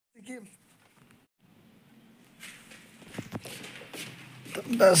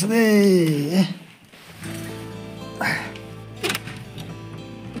That's the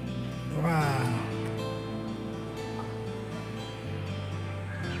wow.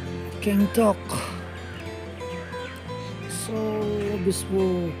 Gangtok, so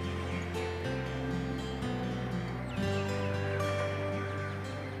beautiful.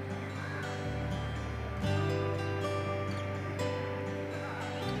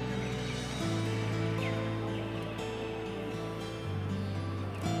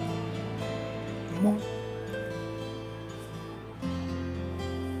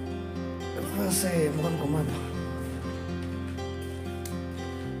 Kasi mukhang kumano.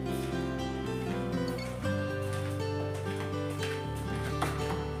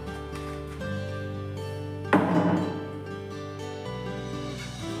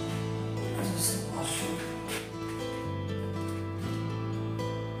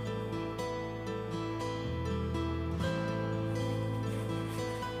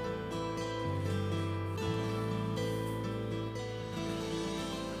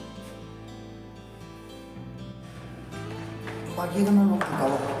 Pagi ka na lang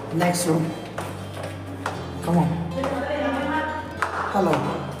ikaw. Next room. Come on. Hello.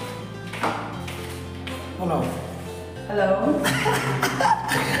 Hello. Hello.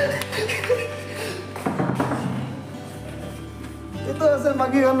 Ito asa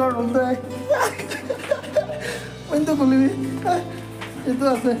pagi ka na room to eh. Pintu kuliwi. Ito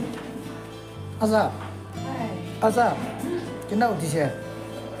asa. Asa. Asa. Kena uti siya.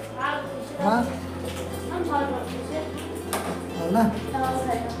 Ha? Na.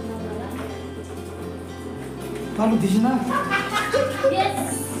 Kamu di sini? Yes,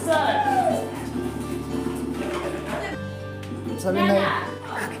 sir. Sabi na.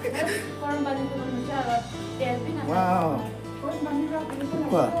 Wow.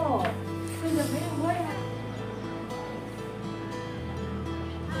 Wah.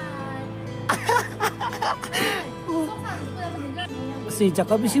 Si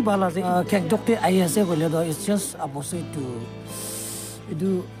Jacob si bala si Gangtok te ayase boleh do it's just opposite to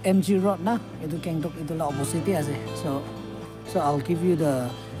itu MG Road na itu Gangtok itu lah opposite aja so I'll give you the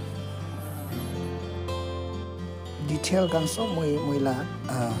detail kan so moi lah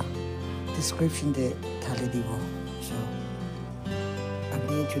description de thale dibo so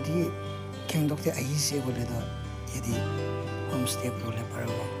abhi jodi Gangtok te ayase boleh do yadi homestay boleh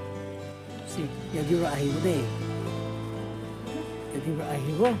parabo si yadi ra ahi bode yadi ra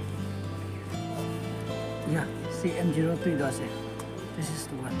ahi bo ya si MG03 do ase. This is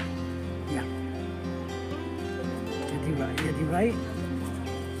the one. Yeah. Jadi right.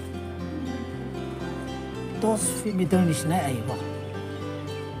 Dos meter ni sini ayo.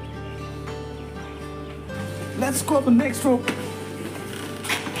 Let's go to the next room.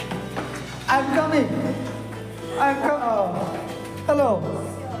 I'm coming. Oh. Hello.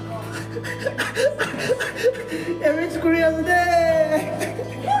 Every Korea today.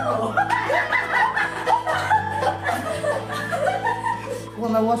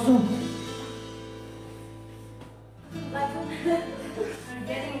 Wanna washroom? We're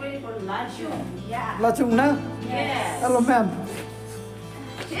getting ready for lunch. Yeah. Lunchroom na? Yes. Hello, ma'am.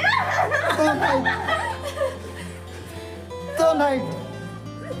 Tonight.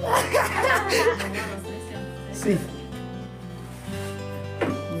 See.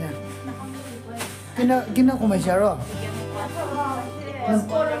 Yeah. Gina ko may share.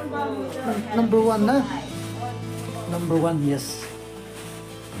 Number one na? Number one, yes.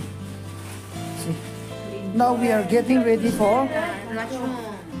 See. Now we are getting ready for.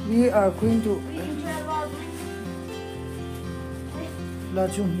 We are going to.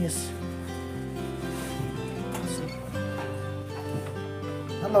 Lunchroom, yes. See.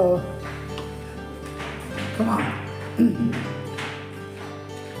 Hello. Come on.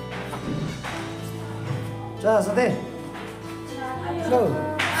 자, 사대. Hello.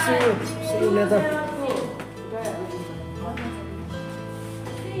 See you later.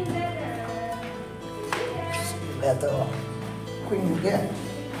 Later. Queen again.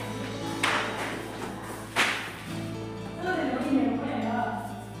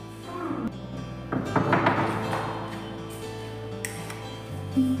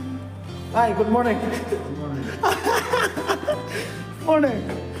 Hi, good morning. Good morning. Morning.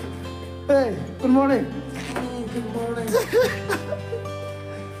 Hey, good morning. Good morning.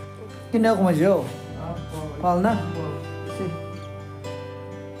 Kina ko majo. Pal na. Si.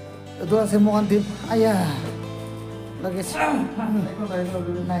 Ito sa mo kantin. Aya. Lagi si.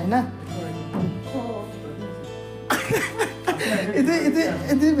 Nay na.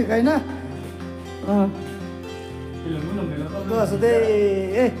 Itu bigay na. So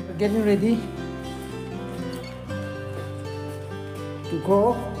they getting ready to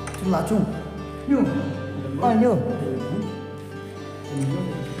go to Lachung. New. Oh, new.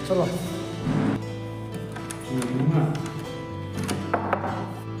 Chalo.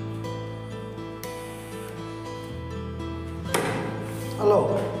 Hello.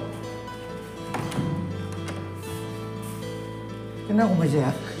 Kena aku masih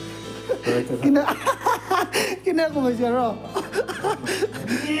ya? Kena aku masih ya?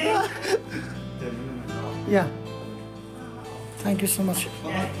 Yeah. Thank you so much.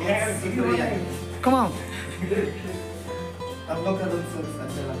 Come on. हम लोग का room service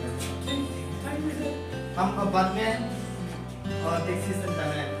अच्छा लगा हम apartment और taxi से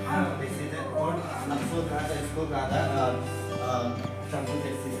जाना है टैक्सी से और आपको कहा था इसको कहा था चंपू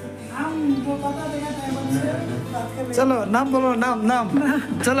टैक्सी से हम वो पता देगा ड्राइवर से बात कर लेंगे चलो नाम बोलो नाम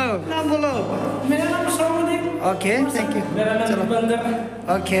चलो नाम बोलो मेरा नाम सौमदीप ओके थैंक यू मेरा नाम बंदर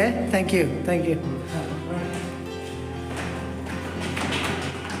okay thank you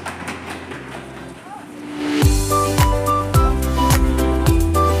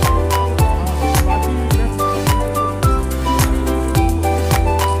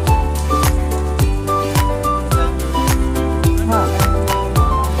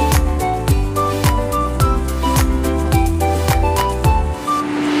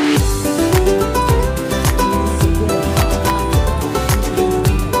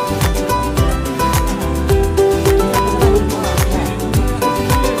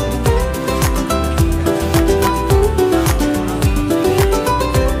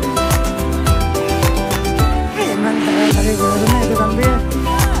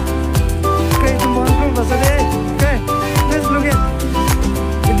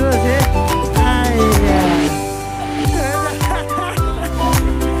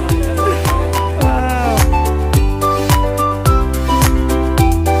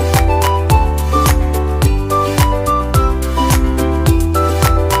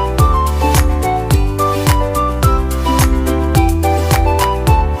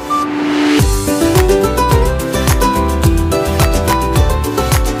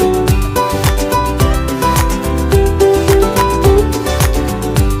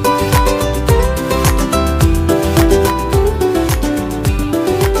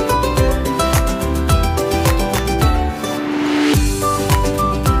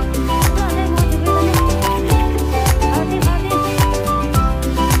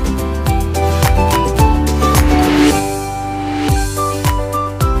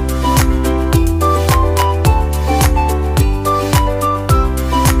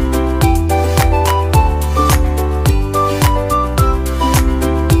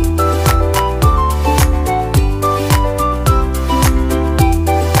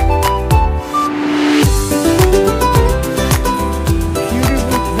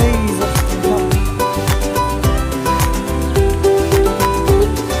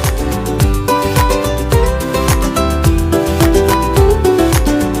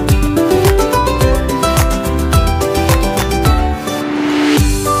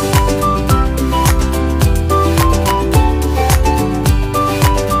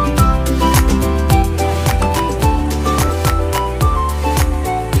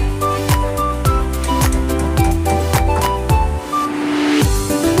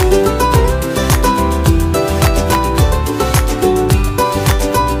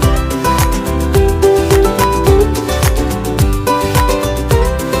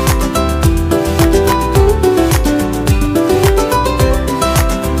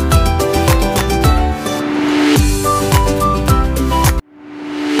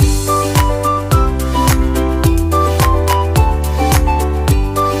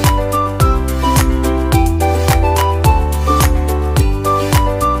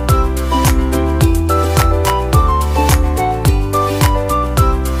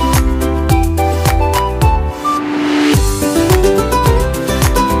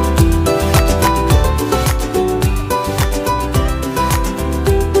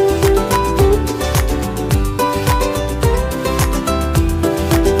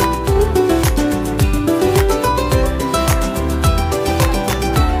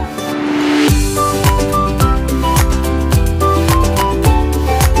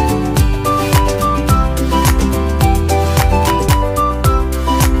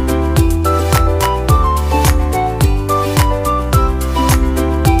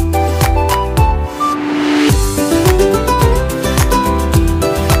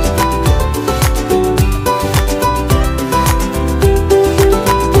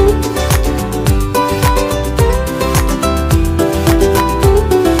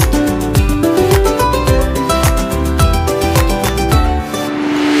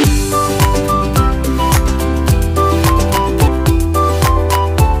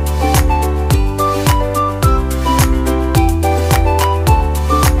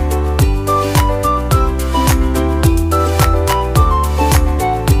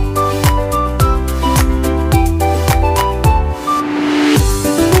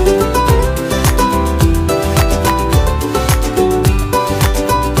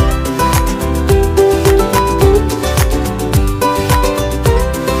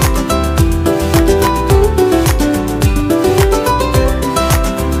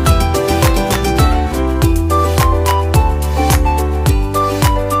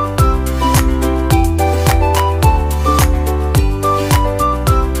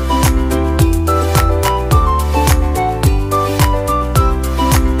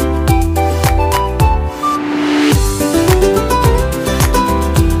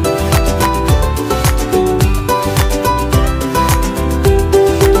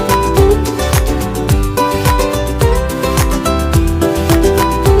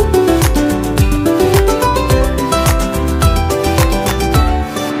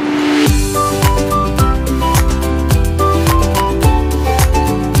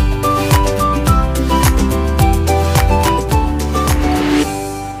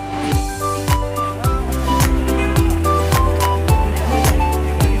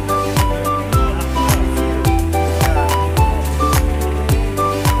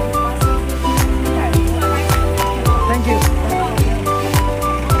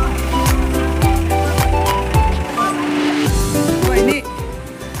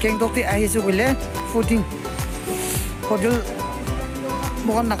Gangtok ti ahi su bile footing hotel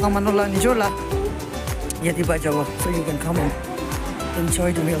bukan nakamanola ni Jola. Yati ba jawa, so you can come and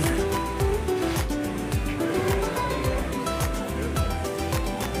enjoy the meal.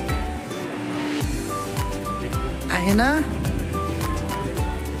 Ahina,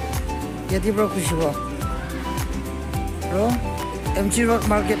 yati bro kushi bro. Bro, MC Road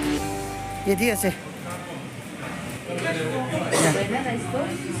Market. Yati ase.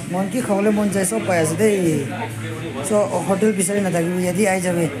 Monkey khawle mon jai so paya ase dei. So hotel bisari na thaki yati ai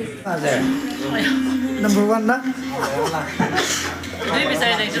jabe. Number 1 na. Ini bisa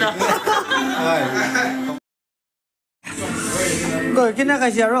ini sudah. Go kina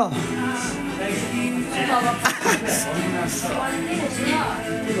kasi aro.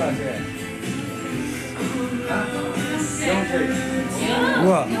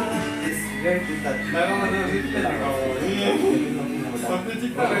 Wah.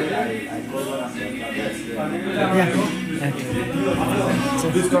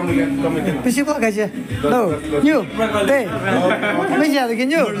 Bisa kok aja. No, new. Hey, bisa lagi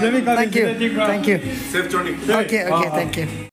new. Thank you. Safe journey. Okay, thank you.